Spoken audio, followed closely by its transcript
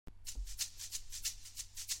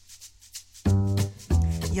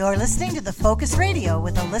You're listening to The Focus Radio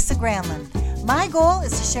with Alyssa Granlund. My goal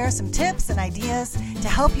is to share some tips and ideas to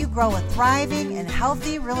help you grow a thriving and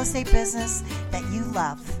healthy real estate business that you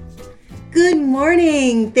love. Good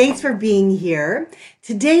morning. Thanks for being here.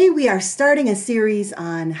 Today we are starting a series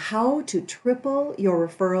on how to triple your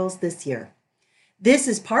referrals this year. This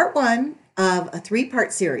is part one of a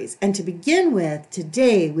three-part series. And to begin with,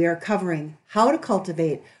 today we are covering how to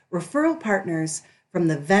cultivate referral partners from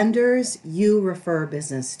the vendors you refer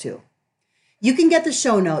business to. You can get the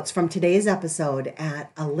show notes from today's episode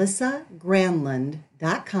at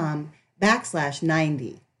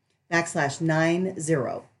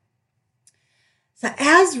alysagranlund.com/90. So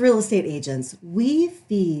as real estate agents, we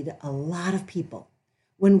feed a lot of people.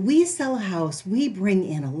 When we sell a house, we bring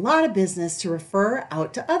in a lot of business to refer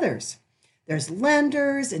out to others. There's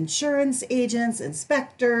lenders, insurance agents,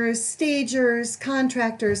 inspectors, stagers,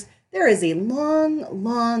 contractors. There is a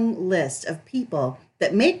long list of people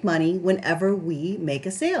that make money whenever we make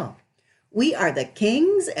a sale. We are the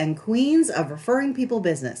kings and queens of referring people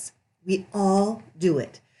business. We all do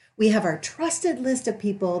it. We have our trusted list of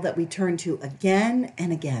people that we turn to again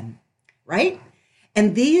and again, right?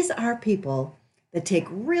 And these are people that take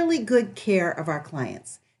really good care of our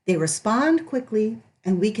clients. They respond quickly,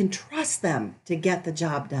 and we can trust them to get the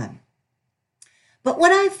job done. But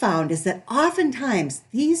what I've found is that oftentimes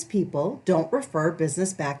these people don't refer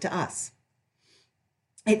business back to us.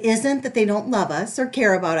 It isn't that they don't love us or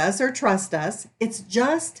care about us or trust us. It's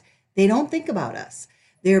just they don't think about us.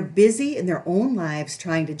 They're busy in their own lives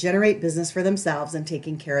trying to generate business for themselves and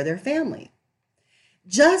taking care of their family.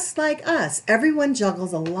 Just like us, everyone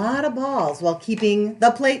juggles a lot of balls while keeping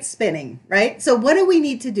the plate spinning, right? So what do we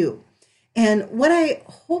need to do? And what I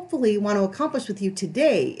hopefully want to accomplish with you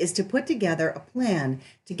today is to put together a plan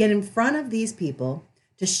to get in front of these people,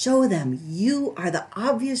 to show them you are the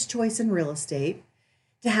obvious choice in real estate,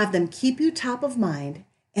 to have them keep you top of mind,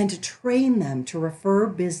 and to train them to refer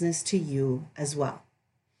business to you as well.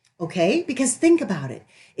 Okay? Because think about it.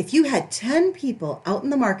 If you had 10 people out in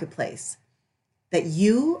the marketplace that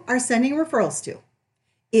you are sending referrals to,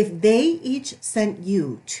 if they each sent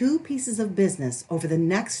you 2 pieces of business over the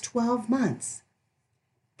next 12 months,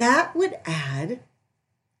 that would add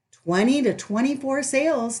 20 to 24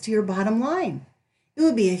 sales to your bottom line. It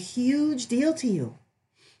would be a huge deal to you.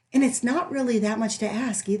 And it's not really that much to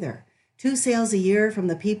ask either. 2 sales a year from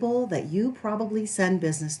the people that you probably send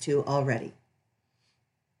business to already.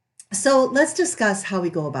 So let's discuss how we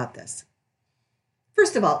go about this.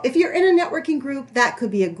 First of all, if you're in a networking group, that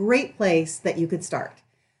could be a great place that you could start.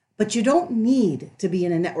 But you don't need to be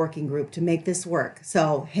in a networking group to make this work.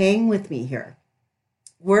 So hang with me here.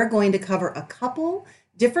 We're going to cover a couple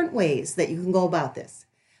different ways that you can go about this.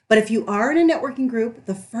 But if you are in a networking group,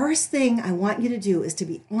 the first thing I want you to do is to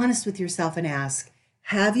be honest with yourself and ask,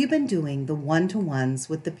 have you been doing the one-to-ones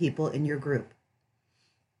with the people in your group?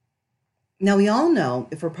 Now, we all know,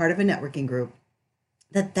 if we're part of a networking group,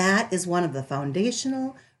 that is one of the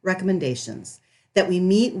foundational recommendations, that we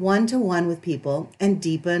meet one-to-one with people and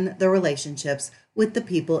deepen the relationships with the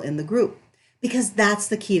people in the group. Because that's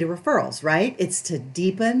the key to referrals, right? It's to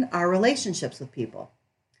deepen our relationships with people.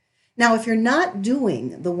 Now, if you're not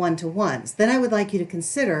doing the one-to-ones, then I would like you to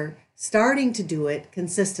consider starting to do it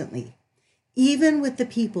consistently, even with the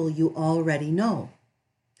people you already know.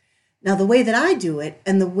 Now, the way that I do it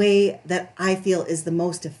and the way that I feel is the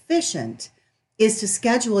most efficient is to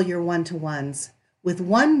schedule your one-to-ones with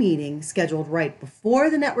one meeting scheduled right before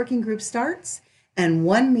the networking group starts and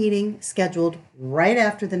one meeting scheduled right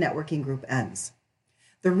after the networking group ends.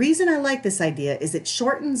 The reason I like this idea is it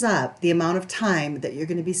shortens up the amount of time that you're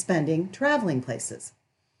going to be spending traveling places.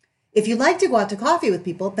 If you like to go out to coffee with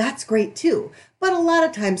people, that's great too. But a lot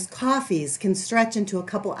of times coffees can stretch into a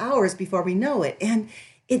couple hours before we know it. And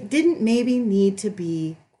it didn't maybe need to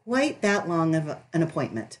be quite that long of an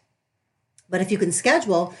appointment. But if you can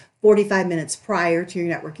schedule 45 minutes prior to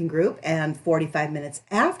your networking group and 45 minutes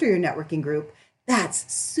after your networking group,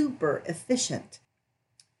 that's super efficient.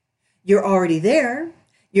 You're already there,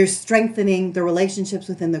 you're strengthening the relationships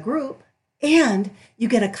within the group, and you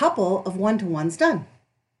get a couple of one-to-ones done.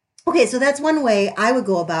 Okay, so that's one way I would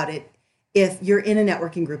go about it if you're in a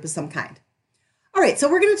networking group of some kind. All right,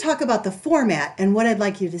 so we're going to talk about the format and what I'd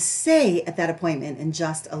like you to say at that appointment in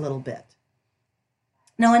just a little bit.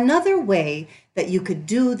 Now, another way that you could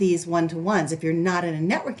do these one-to-ones if you're not in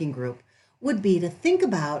a networking group would be to think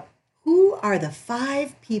about who are the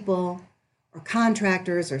 5 people or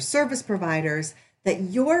contractors or service providers that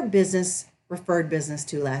your business referred business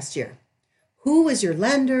to last year. Who was your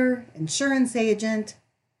lender, insurance agent,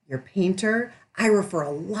 your painter? I refer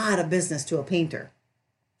a lot of business to a painter.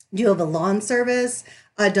 Do you have a lawn service,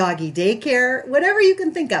 a doggy daycare, whatever you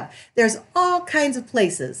can think of? There's all kinds of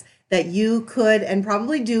places that you could and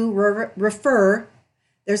probably do refer.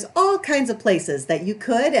 There's all kinds of places that you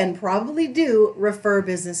could and probably do refer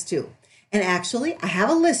business to. And actually, I have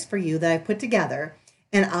a list for you that I put together,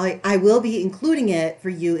 and I will be including it for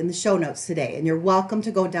you in the show notes today, and you're welcome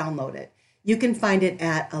to go download it. You can find it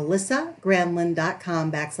at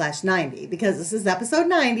alissagranlund.com/90 because this is episode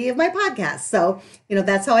 90 of my podcast. So,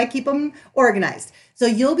 that's how I keep them organized. So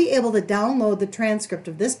you'll be able to download the transcript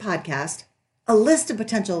of this podcast, a list of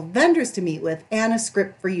potential vendors to meet with, and a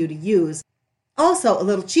script for you to use. Also, a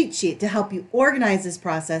little cheat sheet to help you organize this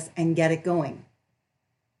process and get it going.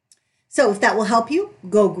 So if that will help you,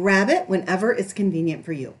 go grab it whenever it's convenient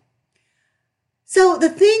for you. So the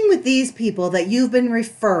thing with these people that you've been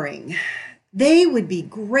referring, they would be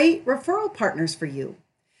great referral partners for you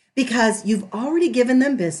because you've already given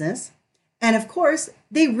them business. And of course,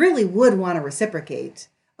 they really would want to reciprocate.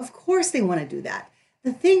 Of course, they want to do that.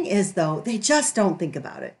 The thing is, though, they just don't think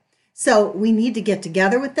about it. So we need to get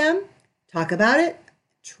together with them, talk about it,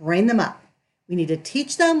 train them up. We need to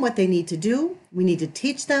teach them what they need to do. We need to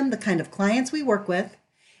teach them the kind of clients we work with.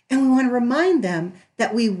 And we want to remind them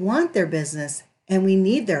that we want their business and we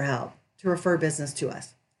need their help to refer business to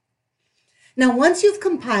us. Now, once you've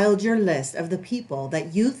compiled your list of the people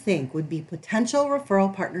that you think would be potential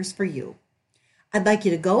referral partners for you, I'd like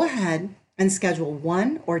you to go ahead and schedule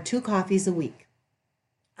 1 or 2 coffees a week.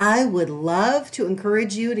 I would love to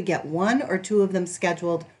encourage you to get 1 or 2 of them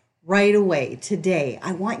scheduled right away, today.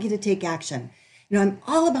 I want you to take action. I'm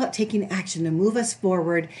all about taking action to move us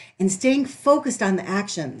forward and staying focused on the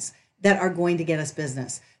actions that are going to get us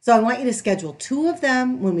business. So I want you to schedule 2 of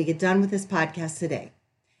them when we get done with this podcast today.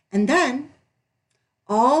 And then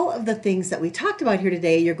all of the things that we talked about here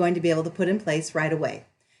today, you're going to be able to put in place right away.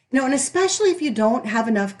 And especially if you don't have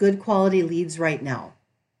enough good quality leads right now.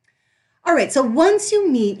 All right, so once you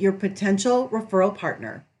meet your potential referral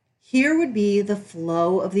partner, here would be the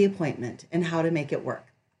flow of the appointment and how to make it work.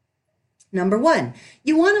 Number 1,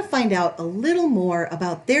 you want to find out a little more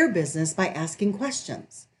about their business by asking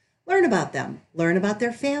questions. Learn about them, learn about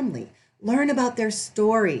their family, learn about their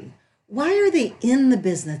story. Why are they in the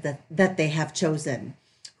business that they have chosen?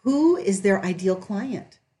 Who is their ideal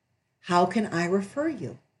client? How can I refer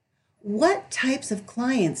you? What types of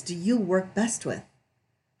clients do you work best with?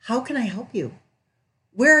 How can I help you?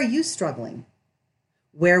 Where are you struggling?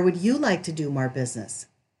 Where would you like to do more business?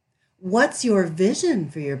 What's your vision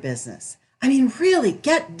for your business? Really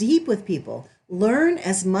get deep with people. Learn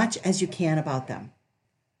as much as you can about them.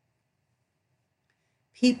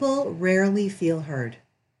 People rarely feel heard.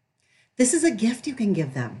 This is a gift you can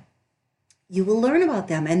give them. You will learn about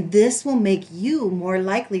them, and this will make you more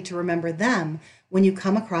likely to remember them when you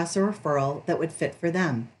come across a referral that would fit for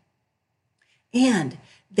them. And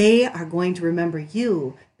they are going to remember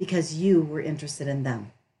you because you were interested in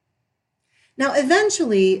them. Now,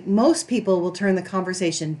 eventually, most people will turn the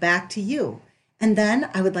conversation back to you, and then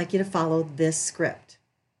I would like you to follow this script.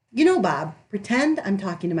 Bob, pretend I'm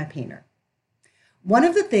talking to my painter. One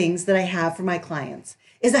of the things that I have for my clients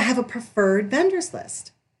is I have a preferred vendors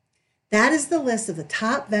list. That is the list of the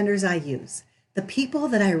top vendors I use, the people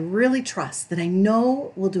that I really trust, that I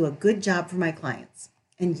know will do a good job for my clients.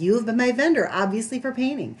 And you have been my vendor, obviously, for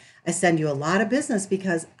painting. I send you a lot of business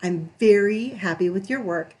because I'm very happy with your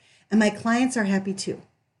work, and my clients are happy too.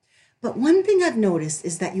 But one thing I've noticed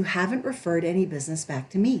is that you haven't referred any business back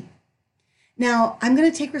to me. Now, I'm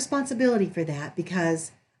going to take responsibility for that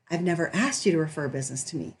because I've never asked you to refer business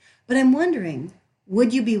to me. But I'm wondering,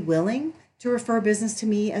 would you be willing to refer business to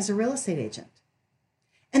me as a real estate agent?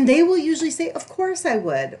 And they will usually say, of course I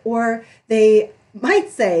would. Or they might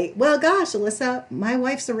say, well, gosh, Alyssa, my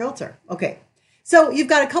wife's a realtor. Okay. So you've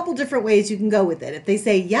got a couple different ways you can go with it. If they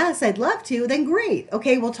say, yes, I'd love to, then great.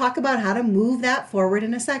 Okay, we'll talk about how to move that forward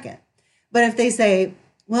in a second. But if they say,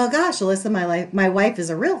 well, gosh, Alyssa, my wife is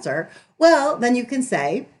a realtor, well, then you can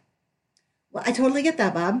say, well, I totally get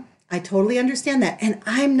that, Bob. I totally understand that. And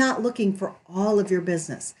I'm not looking for all of your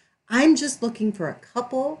business. I'm just looking for a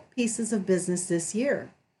couple pieces of business this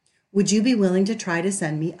year. Would you be willing to try to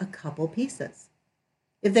send me a couple pieces?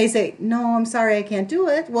 If they say, no, I'm sorry, I can't do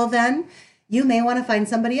it, well, then you may want to find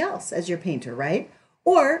somebody else as your painter, right?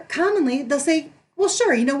 Or commonly they'll say, well,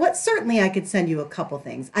 sure, you know what? Certainly I could send you a couple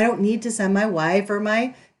things. I don't need to send my wife or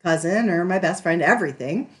my cousin or my best friend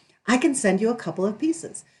everything. I can send you a couple of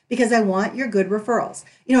pieces because I want your good referrals.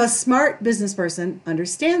 A smart business person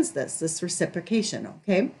understands this reciprocation,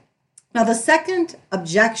 okay? Now, the second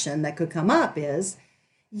objection that could come up is,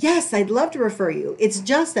 yes, I'd love to refer you. It's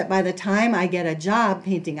just that by the time I get a job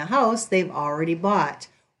painting a house, they've already bought.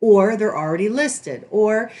 or they're already listed,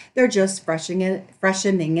 or they're just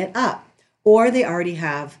freshening it up, or they already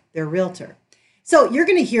have their realtor. So you're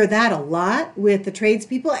going to hear that a lot with the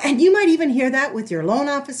tradespeople, and you might even hear that with your loan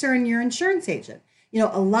officer and your insurance agent.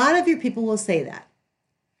 A lot of your people will say that.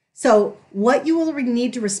 So what you will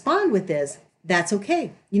need to respond with is, that's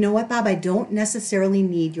okay. You know what, Bob? I don't necessarily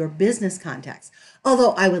need your business contacts.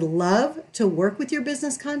 Although I would love to work with your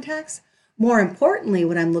business contacts, more importantly,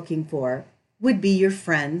 what I'm looking for would be your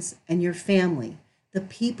friends and your family, the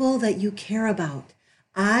people that you care about.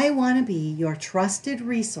 I want to be your trusted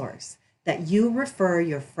resource that you refer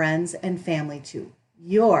your friends and family to,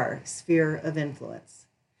 your sphere of influence.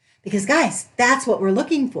 Because guys, that's what we're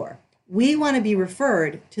looking for. We want to be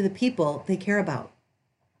referred to the people they care about.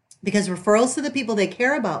 Because referrals to the people they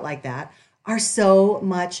care about like that are so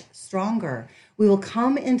much stronger. We will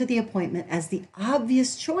come into the appointment as the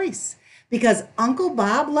obvious choice because Uncle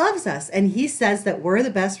Bob loves us and he says that we're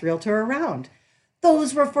the best realtor around.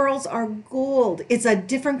 Those referrals are gold. It's a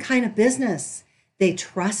different kind of business. They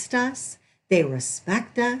trust us. They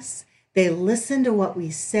respect us. They listen to what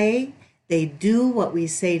we say. They do what we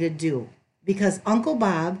say to do. Because Uncle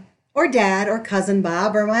Bob or Dad or Cousin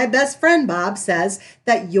Bob or my best friend Bob says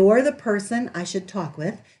that you're the person I should talk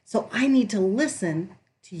with. So I need to listen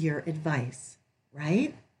to your advice,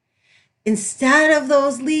 right? Instead of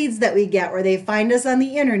those leads that we get where they find us on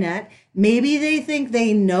the internet, maybe they think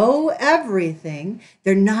they know everything.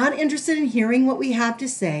 They're not interested in hearing what we have to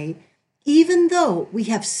say, even though we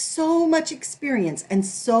have so much experience and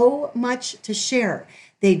so much to share.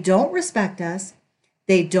 They don't respect us.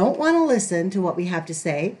 They don't want to listen to what we have to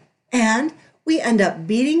say. And we end up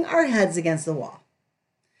beating our heads against the wall.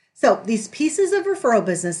 So these pieces of referral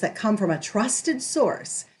business that come from a trusted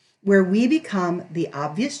source, where we become the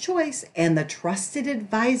obvious choice and the trusted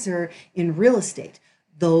advisor in real estate,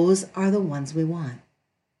 those are the ones we want.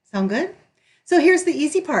 Sound good? So here's the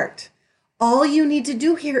easy part. All you need to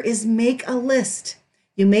do here is make a list.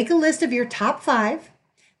 You make a list of your top 5,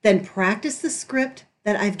 then practice the script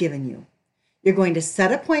that I've given you. You're going to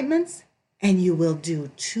set appointments and you will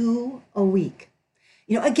do 2 a week.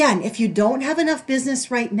 Again, if you don't have enough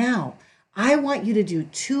business right now, I want you to do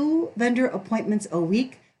 2 vendor appointments a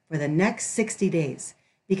week for the next 60 days,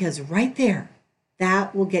 because right there,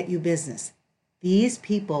 that will get you business. These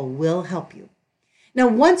people will help you. Now,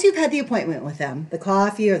 once you've had the appointment with them, the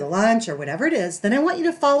coffee or the lunch or whatever it is, then I want you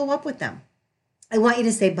to follow up with them. I want you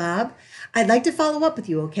to say, Bob, I'd like to follow up with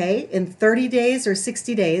you, okay, in 30 days or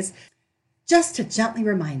 60 days, just to gently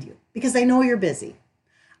remind you, because I know you're busy.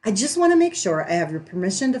 I just want to make sure I have your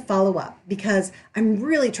permission to follow up because I'm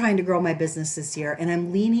really trying to grow my business this year and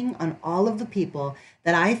I'm leaning on all of the people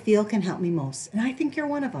that I feel can help me most. And I think you're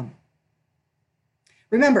one of them.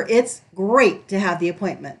 Remember, it's great to have the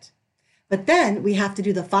appointment, but then we have to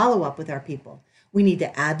do the follow-up with our people. We need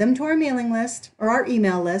to add them to our mailing list or our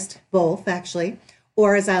email list, both actually,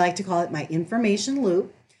 or as I like to call it, my information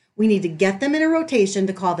loop. We need to get them in a rotation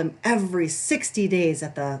to call them every 60 days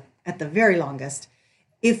at the very longest.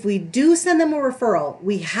 If we do send them a referral,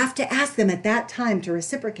 we have to ask them at that time to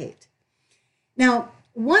reciprocate. Now,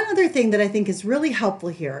 one other thing that I think is really helpful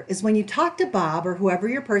here is when you talk to Bob or whoever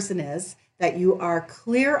your person is, that you are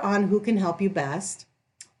clear on who can help you best.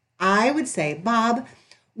 I would say, Bob,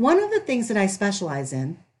 one of the things that I specialize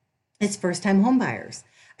in is first-time home buyers.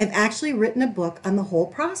 I've actually written a book on the whole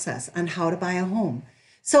process on how to buy a home.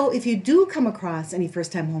 So if you do come across any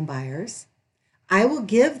first-time home buyers, I will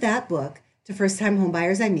give that book to first-time home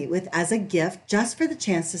buyers I meet with as a gift just for the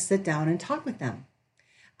chance to sit down and talk with them.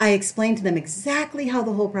 I explain to them exactly how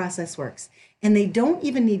the whole process works, and they don't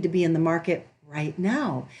even need to be in the market right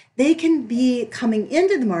now. They can be coming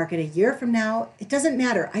into the market a year from now. It doesn't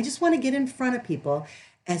matter. I just want to get in front of people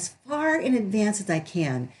as far in advance as I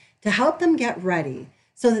can to help them get ready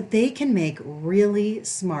so that they can make really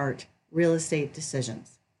smart real estate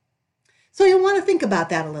decisions. So you'll want to think about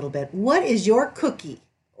that a little bit. What is your cookie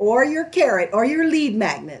or your carrot or your lead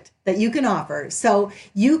magnet that you can offer so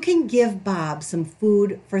you can give Bob some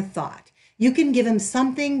food for thought? You can give him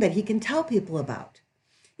something that he can tell people about.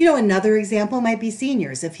 Another example might be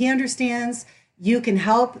seniors. If he understands you can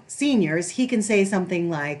help seniors, he can say something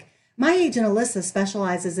like, my agent Alyssa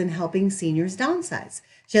specializes in helping seniors downsize.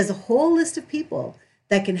 She has a whole list of people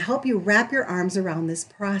that can help you wrap your arms around this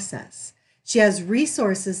process. She has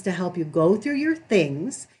resources to help you go through your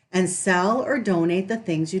things and sell or donate the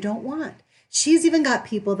things you don't want. She's even got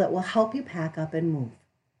people that will help you pack up and move.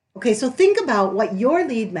 Okay, so think about what your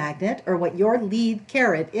lead magnet or what your lead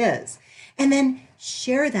carrot is, and then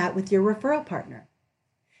share that with your referral partner.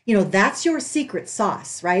 That's your secret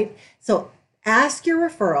sauce, right? So ask your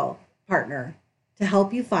referral partner to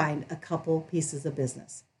help you find a couple pieces of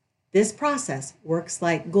business. This process works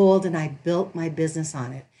like gold, and I built my business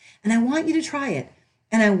on it. And I want you to try it,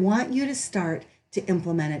 and I want you to start to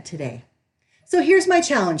implement it today. So here's my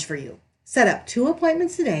challenge for you. Set up 2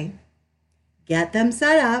 appointments today. Get them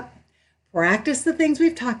set up. Practice the things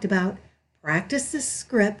we've talked about. Practice the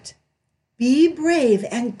script. Be brave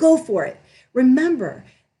and go for it. Remember,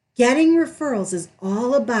 getting referrals is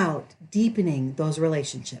all about deepening those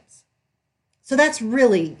relationships. So that's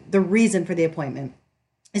really the reason for the appointment,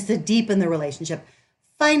 is to deepen the relationship.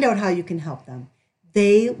 Find out how you can help them.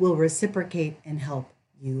 They will reciprocate and help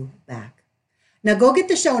you back. Now go get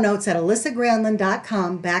the show notes at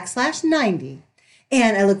alissagranlund.com/90.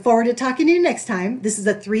 And I look forward to talking to you next time. This is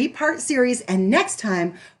a 3-part series, and next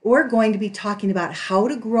time we're going to be talking about how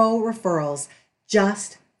to grow referrals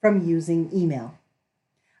just from using email.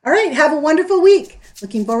 All right, have a wonderful week.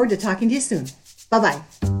 Looking forward to talking to you soon. Bye-bye.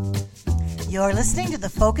 You're listening to The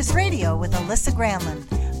Focus Radio with Alyssa Granlund.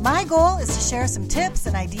 My goal is to share some tips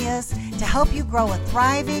and ideas to help you grow a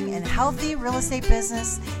thriving and healthy real estate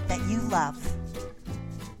business that you love.